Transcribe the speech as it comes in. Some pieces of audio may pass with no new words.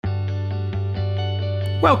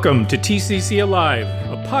Welcome to TCC Alive,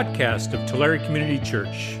 a podcast of Tulare Community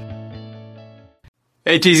Church.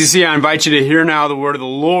 Hey TCC, I invite you to hear now the word of the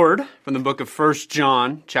Lord from the book of 1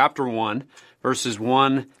 John, chapter 1, verses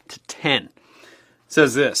 1 to 10. It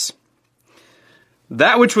says this: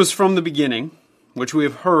 That which was from the beginning, which we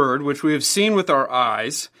have heard, which we have seen with our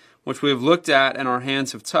eyes, which we have looked at and our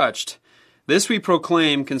hands have touched, this we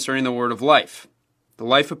proclaim concerning the word of life. The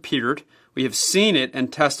life appeared, we have seen it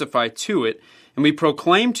and testify to it, and we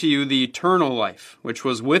proclaim to you the eternal life, which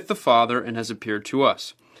was with the Father and has appeared to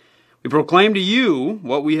us. We proclaim to you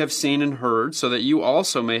what we have seen and heard, so that you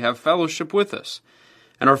also may have fellowship with us.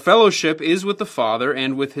 And our fellowship is with the Father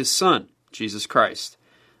and with His Son, Jesus Christ.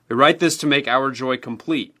 We write this to make our joy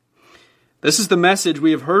complete. This is the message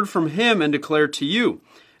we have heard from Him and declare to you.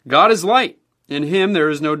 God is light. In Him there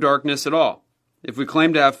is no darkness at all. If we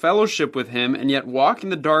claim to have fellowship with Him and yet walk in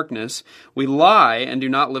the darkness, we lie and do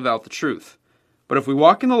not live out the truth. But if we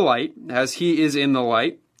walk in the light, as He is in the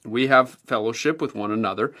light, we have fellowship with one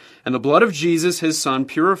another, and the blood of Jesus, His Son,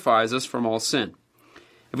 purifies us from all sin.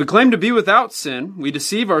 If we claim to be without sin, we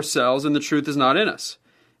deceive ourselves, and the truth is not in us.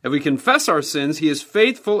 If we confess our sins, He is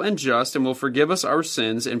faithful and just, and will forgive us our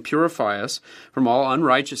sins and purify us from all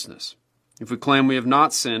unrighteousness. If we claim we have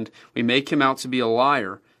not sinned, we make Him out to be a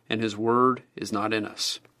liar, and His word is not in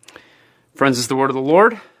us. Friends, this is the word of the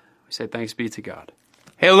Lord. We say thanks be to God.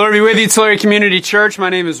 Hey, Lord be with you, Tulare Community Church.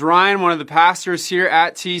 My name is Ryan, one of the pastors here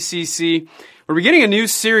at TCC. We're beginning a new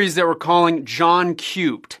series that we're calling John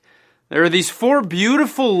Cubed. There are these 4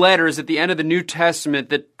 beautiful letters at the end of the New Testament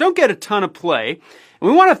that don't get a ton of play,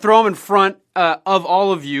 and we want to throw them in front of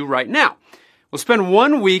all of you right now. We'll spend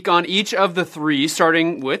 1 week on each of the 3,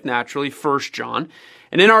 starting with, naturally, 1 John.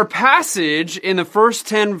 And in our passage, in the first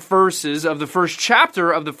 10 verses of the first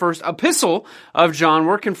chapter of the first epistle of John,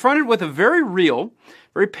 we're confronted with a very real,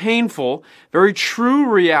 very painful, very true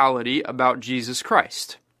reality about Jesus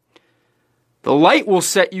Christ. The light will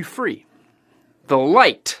set you free. The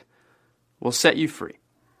light will set you free.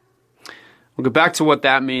 We'll get back to what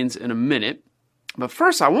that means in a minute. But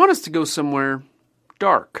first, I want us to go somewhere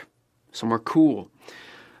dark, somewhere cool.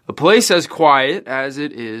 A place as quiet as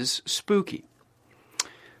it is spooky.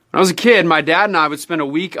 When I was a kid, my dad and I would spend a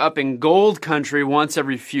week up in gold country once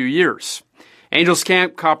every few years. Angels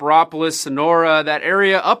Camp, Copperopolis, Sonora, that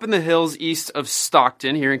area up in the hills east of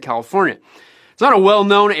Stockton here in California. It's not a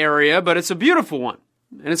well-known area, but it's a beautiful one.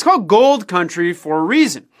 And it's called Gold Country for a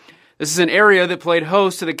reason. This is an area that played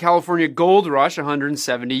host to the California Gold Rush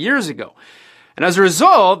 170 years ago. And as a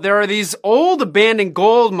result, there are these old abandoned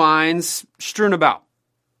gold mines strewn about.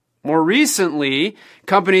 More recently,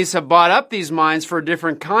 companies have bought up these mines for a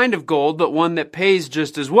different kind of gold, but one that pays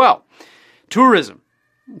just as well. Tourism.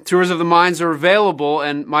 Tours of the mines are available,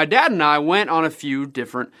 and my dad and I went on a few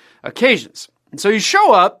different occasions. And so you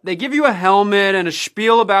show up, they give you a helmet and a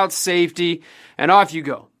spiel about safety, and off you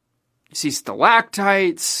go. You see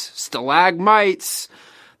stalactites, stalagmites,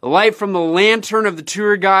 the light from the lantern of the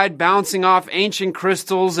tour guide bouncing off ancient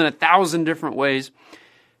crystals in 1,000 different ways.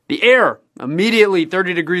 The air, immediately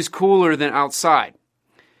 30 degrees cooler than outside.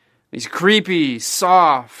 These creepy,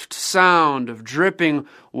 soft sound of dripping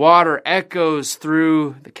water echoes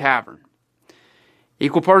through the cavern.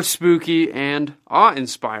 Equal parts spooky and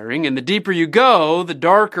awe-inspiring, and the deeper you go, the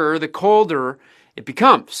darker, the colder it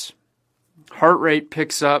becomes. Heart rate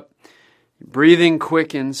picks up, breathing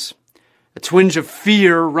quickens, a twinge of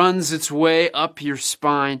fear runs its way up your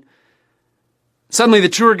spine. Suddenly the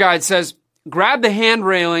tour guide says, "Grab the hand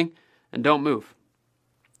railing and don't move."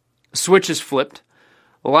 A switch is flipped.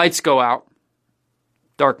 The lights go out.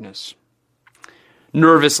 Darkness.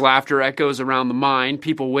 Nervous laughter echoes around the mine,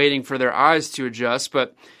 people waiting for their eyes to adjust,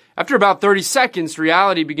 but after about 30 seconds,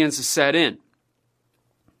 reality begins to set in.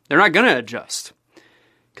 They're not going to adjust,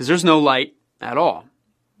 because there's no light at all.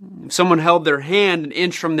 If someone held their hand an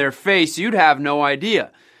inch from their face, you'd have no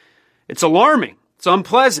idea. It's alarming. It's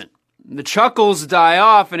unpleasant. The chuckles die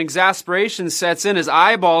off and exasperation sets in as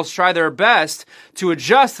eyeballs try their best to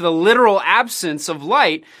adjust to the literal absence of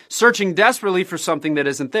light, searching desperately for something that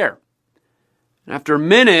isn't there. And after a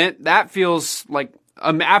minute that feels like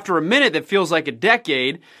a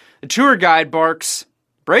decade, the tour guide barks,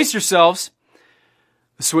 "Brace yourselves."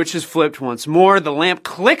 The switch is flipped once more. The lamp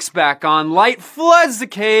clicks back on. Light floods the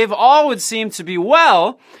cave. All would seem to be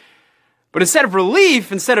well. But instead of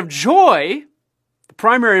relief, instead of joy, the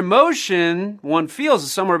primary emotion one feels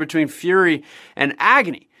is somewhere between fury and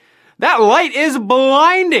agony. That light is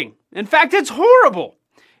blinding. In fact, it's horrible.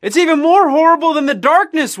 It's even more horrible than the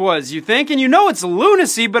darkness was, you think, and you know it's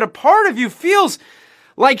lunacy, but a part of you feels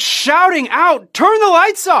like shouting out, "Turn the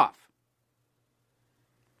lights off."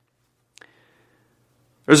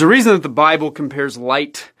 There's a reason that the Bible compares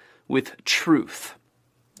light with truth.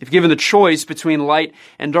 If given the choice between light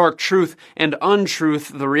and dark, truth and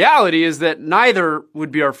untruth, the reality is that neither would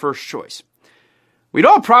be our first choice. We'd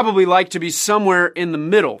all probably like to be somewhere in the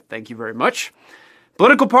middle. Thank you very much.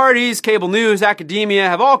 Political parties, cable news, academia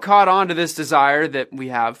have all caught on to this desire that we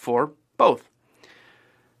have for both.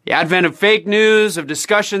 The advent of fake news, of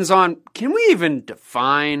discussions on, can we even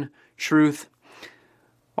define truth?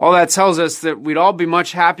 All that tells us that we'd all be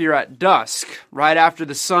much happier at dusk, right after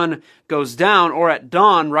the sun goes down, or at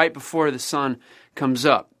dawn, right before the sun comes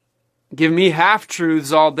up. Give me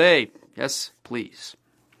half-truths all day. Yes, please.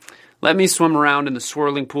 Let me swim around in the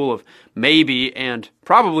swirling pool of maybe and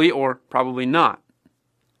probably or probably not.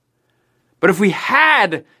 But if we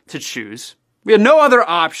had to choose, we had no other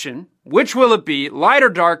option, which will it be, light or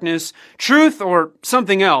darkness, truth or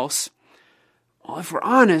something else? Well, if we're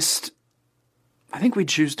honest, I think we'd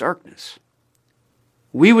choose darkness.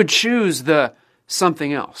 We would choose the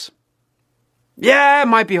something else. Yeah, it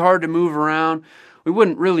might be hard to move around. We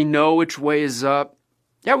wouldn't really know which way is up.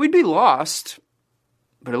 Yeah, we'd be lost,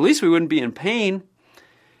 but at least we wouldn't be in pain.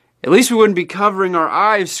 At least we wouldn't be covering our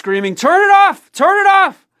eyes, screaming, turn it off, turn it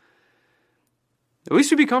off. At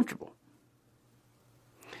least we'd be comfortable.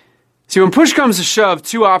 See, when push comes to shove,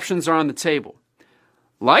 two options are on the table.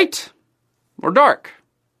 Light or dark.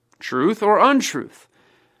 Truth or untruth.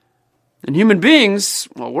 And human beings,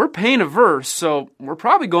 well, we're pain averse, so we're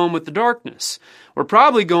probably going with the darkness. We're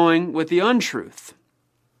probably going with the untruth.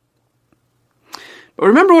 But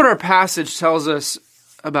remember what our passage tells us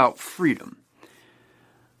about freedom.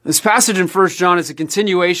 This passage in 1 John is a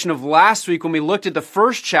continuation of last week when we looked at the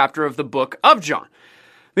first chapter of the book of John.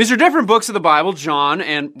 These are different books of the Bible, John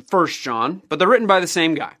and 1 John, but they're written by the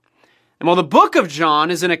same guy. And while the book of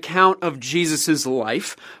John is an account of Jesus'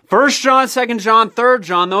 life, 1 John, 2 John, 3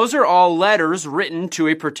 John, those are all letters written to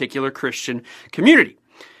a particular Christian community.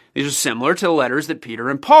 These are similar to the letters that Peter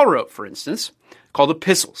and Paul wrote, for instance, called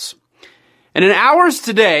epistles. And in ours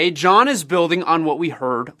today, John is building on what we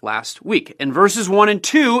heard last week. In verses 1 and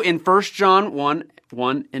 2, in 1 John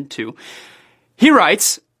 1 and 2, he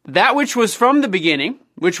writes, that which was from the beginning,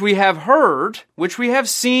 which we have heard, which we have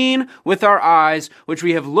seen with our eyes, which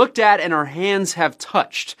we have looked at and our hands have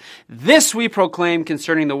touched. This we proclaim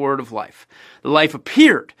concerning the word of life. The life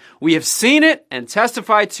appeared. We have seen it and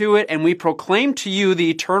testified to it, and we proclaim to you the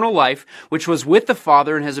eternal life, which was with the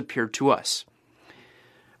Father and has appeared to us.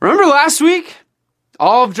 Remember last week?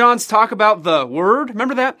 All of John's talk about the Word.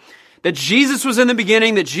 Remember that? That Jesus was in the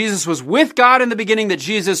beginning, that Jesus was with God in the beginning, that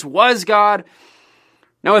Jesus was God.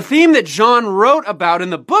 Now, a theme that John wrote about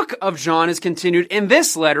in the book of John is continued in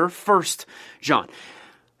this letter, 1 John.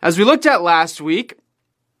 As we looked at last week,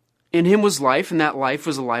 in him was life, and that life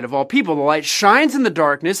was the light of all people. The light shines in the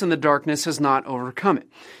darkness, and the darkness has not overcome it.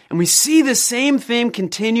 And we see the same theme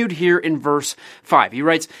continued here in verse 5. He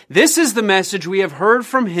writes, this is the message we have heard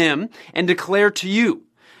from him and declare to you.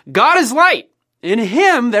 God is light. In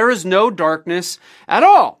him there is no darkness at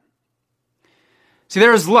all. See,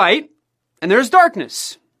 there is light, and there is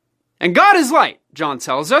darkness. And God is light, John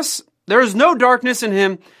tells us. There is no darkness in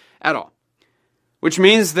him at all. Which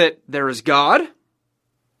means that there is God,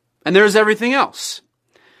 and there is everything else.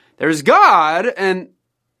 There is God, and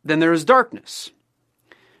then there is darkness.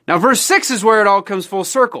 Now, verse 6 is where it all comes full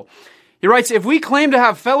circle. He writes, if we claim to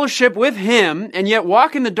have fellowship with him, and yet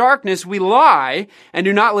walk in the darkness, we lie and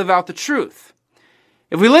do not live out the truth.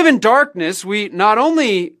 If we live in darkness, we not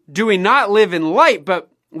only do we not live in light, but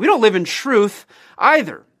we don't live in truth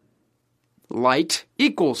either. Light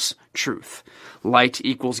equals truth. Light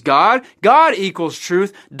equals God. God equals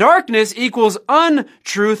truth. Darkness equals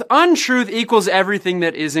untruth. Untruth equals everything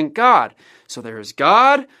that isn't God. So there is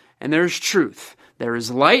God and there's truth. There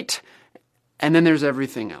is light and then there's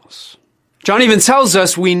everything else. John even tells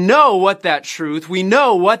us we know what that truth, we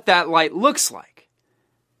know what that light looks like.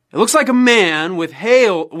 It looks like a man with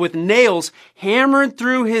nails hammered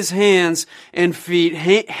through his hands and feet,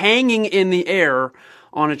 hanging in the air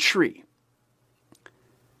on a tree.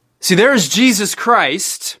 See, there's Jesus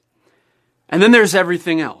Christ, and then there's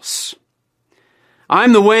everything else.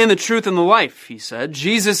 I'm the way and the truth and the life, he said.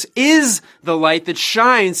 Jesus is the light that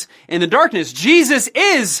shines in the darkness. Jesus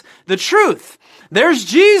is the truth. There's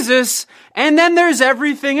Jesus, and then there's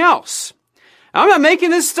everything else. I'm not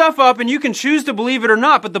making this stuff up, and you can choose to believe it or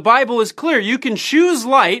not, but the Bible is clear. You can choose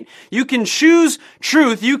light, you can choose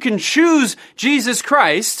truth, you can choose Jesus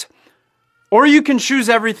Christ, or you can choose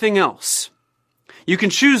everything else. You can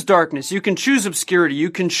choose darkness, you can choose obscurity, you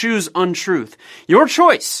can choose untruth. Your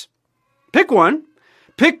choice. Pick one,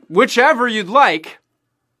 pick whichever you'd like,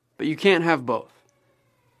 but you can't have both.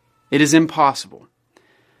 It is impossible.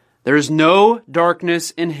 There is no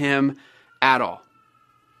darkness in him at all.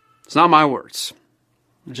 It's not my words.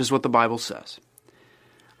 It's just what the Bible says.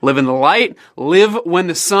 Live in the light, live when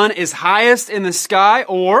the sun is highest in the sky,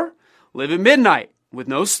 or live at midnight with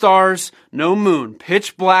no stars, no moon,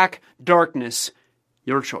 pitch black darkness,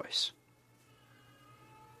 your choice.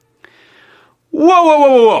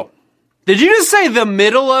 Whoa. Did you just say the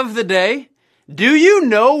middle of the day? Do you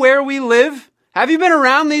know where we live? Have you been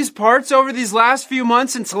around these parts over these last few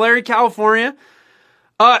months in Tulare, California?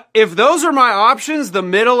 If those are my options, the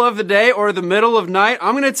middle of the day or the middle of night,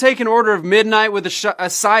 I'm going to take an order of midnight with a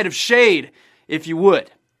side of shade, if you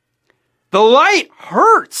would. The light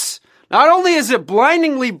hurts. Not only is it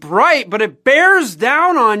blindingly bright, but it bears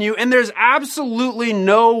down on you, and there's absolutely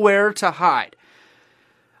nowhere to hide.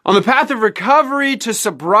 On the path of recovery to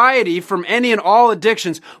sobriety from any and all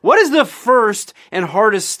addictions, what is the first and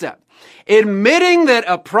hardest step? Admitting that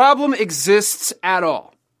a problem exists at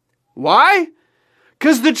all. Why?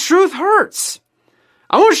 Because the truth hurts.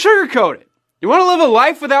 I won't sugarcoat it. You want to live a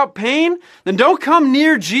life without pain? Then don't come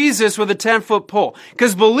near Jesus with a 10-foot pole.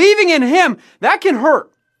 Because believing in him, that can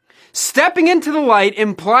hurt. Stepping into the light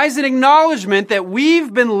implies an acknowledgement that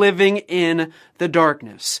we've been living in the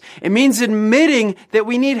darkness. It means admitting that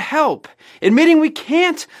we need help. Admitting we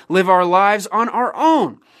can't live our lives on our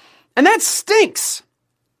own. And that stinks.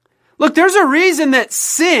 Look, there's a reason that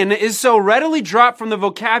sin is so readily dropped from the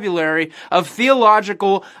vocabulary of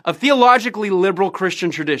theologically liberal Christian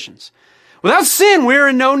traditions. Without sin, we're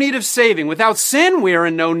in no need of saving. Without sin, we are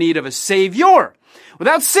in no need of a savior.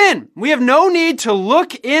 Without sin, we have no need to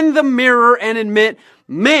look in the mirror and admit,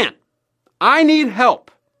 man, I need help.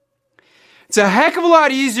 It's a heck of a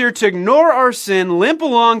lot easier to ignore our sin, limp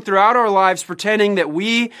along throughout our lives, pretending that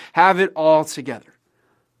we have it all together.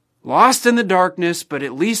 Lost in the darkness, but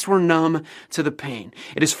at least we're numb to the pain.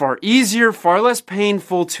 It is far easier, far less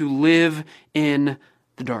painful to live in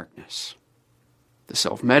the darkness. To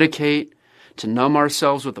self-medicate, to numb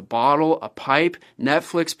ourselves with a bottle, a pipe,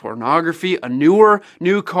 Netflix, pornography, a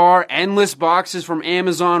new car, endless boxes from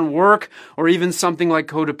Amazon, work, or even something like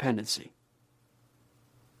codependency.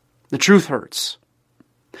 The truth hurts.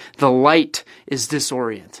 The light is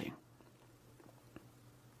disorienting.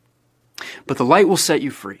 But the light will set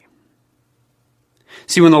you free.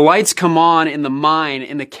 See, when the lights come on in the mine,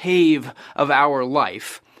 in the cave of our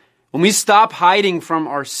life, when we stop hiding from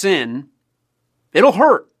our sin, it'll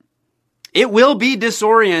hurt. It will be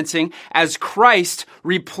disorienting as Christ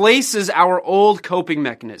replaces our old coping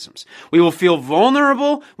mechanisms. We will feel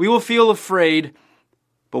vulnerable, we will feel afraid,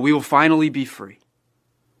 but we will finally be free.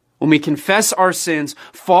 When we confess our sins,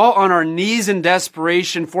 fall on our knees in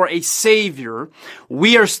desperation for a Savior,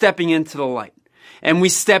 we are stepping into the light. And we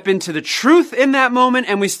step into the truth in that moment,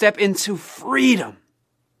 and we step into freedom.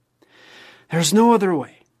 There's no other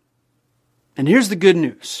way. And here's the good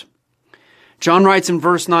news. John writes in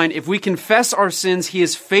verse 9, if we confess our sins, he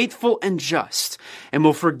is faithful and just, and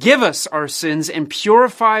will forgive us our sins and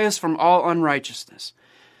purify us from all unrighteousness.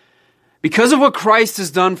 Because of what Christ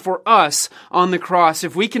has done for us on the cross,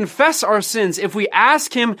 if we confess our sins, if we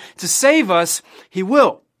ask him to save us, he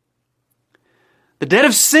will. The debt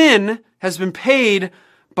of sin has been paid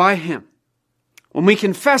by him. When we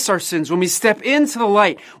confess our sins, when we step into the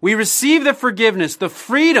light, we receive the forgiveness, the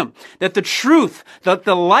freedom that the truth, that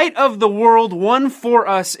the light of the world won for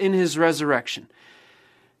us in his resurrection.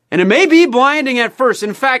 And it may be blinding at first.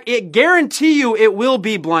 In fact, it guarantee you it will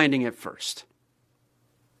be blinding at first.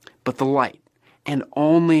 But the light, and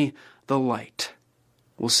only the light,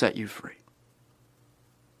 will set you free.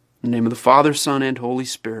 In the name of the Father, Son, and Holy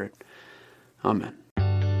Spirit. Amen.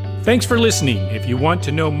 Thanks for listening. If you want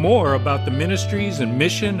to know more about the ministries and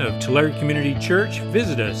mission of Tulare Community Church,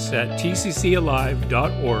 visit us at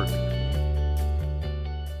tccalive.org.